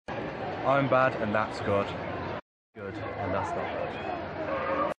I'm bad and that's good. Good and that's not good.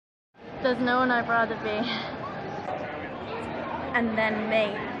 There's no one I'd rather be. And then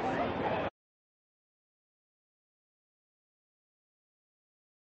me.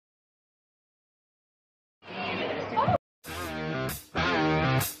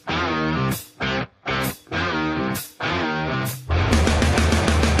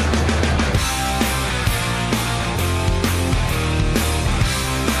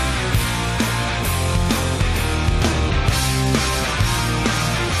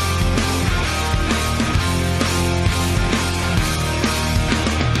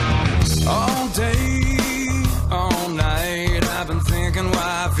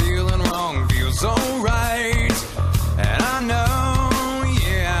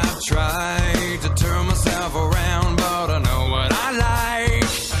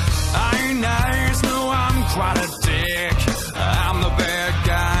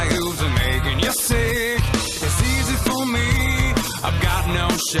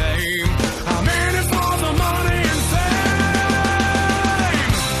 Shame. I'm in it for the money and fame.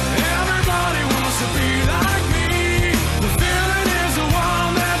 Everybody wants to be like me. The feeling is the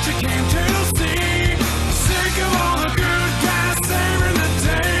one that you came to see. Sick of all the good guys saving the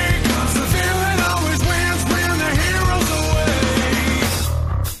day. 'Cause the feeling always wins when the hero's away.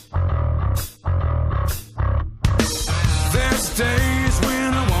 There's days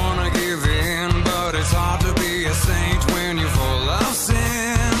when I wanna give in, but it's hard to be a saint when you're full of sin.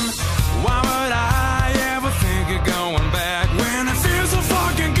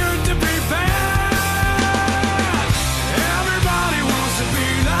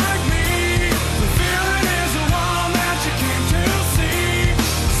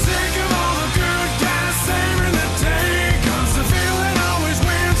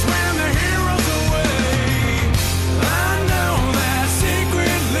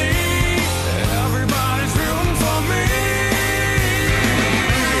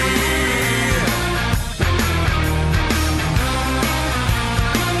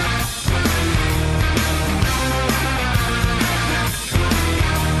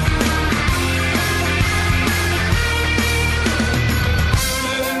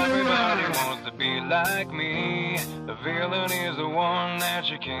 Like me, the villain is the one that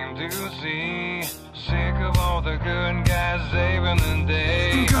you came to see. Sick of all the good guys saving the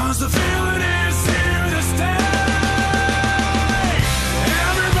day. 'Cause the villain is here to stay.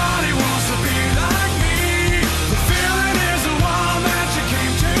 Everybody wants to be like me. The villain is the one that you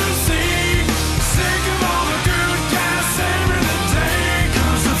came to see. Sick of all the good guys saving the day.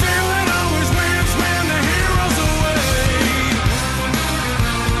 'Cause the villain always wins when the hero's away.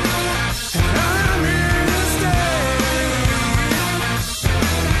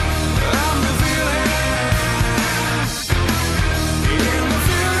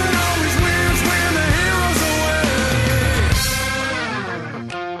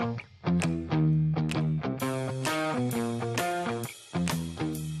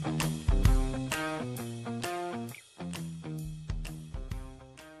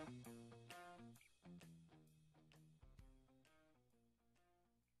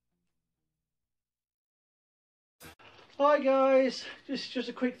 Hi guys, just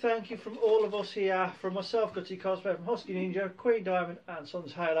a quick thank you from all of us here, from myself, Gutty Cosplayer, from Husky Ninja, Queen Diamond and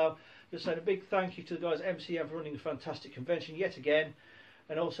Sons Halo. Just saying a big thank you to the guys at MCM for running a fantastic convention yet again,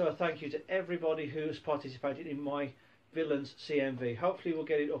 and also a thank you to everybody who's participated in my Villains CMV. Hopefully we'll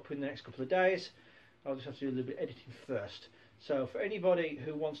get it up in the next couple of days. I'll just have to do a little bit of editing first. So for anybody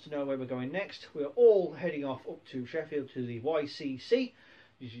who wants to know where we're going next, we're all heading off up to Sheffield to the YCC,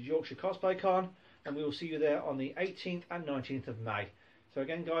 which is Yorkshire Cosplay Con, and we will see you there on the 18th and 19th of May. So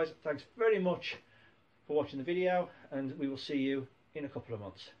again guys, thanks very much for watching the video, and we will see you in a couple of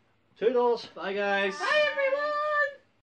months. Toodles! Bye guys! Bye everyone!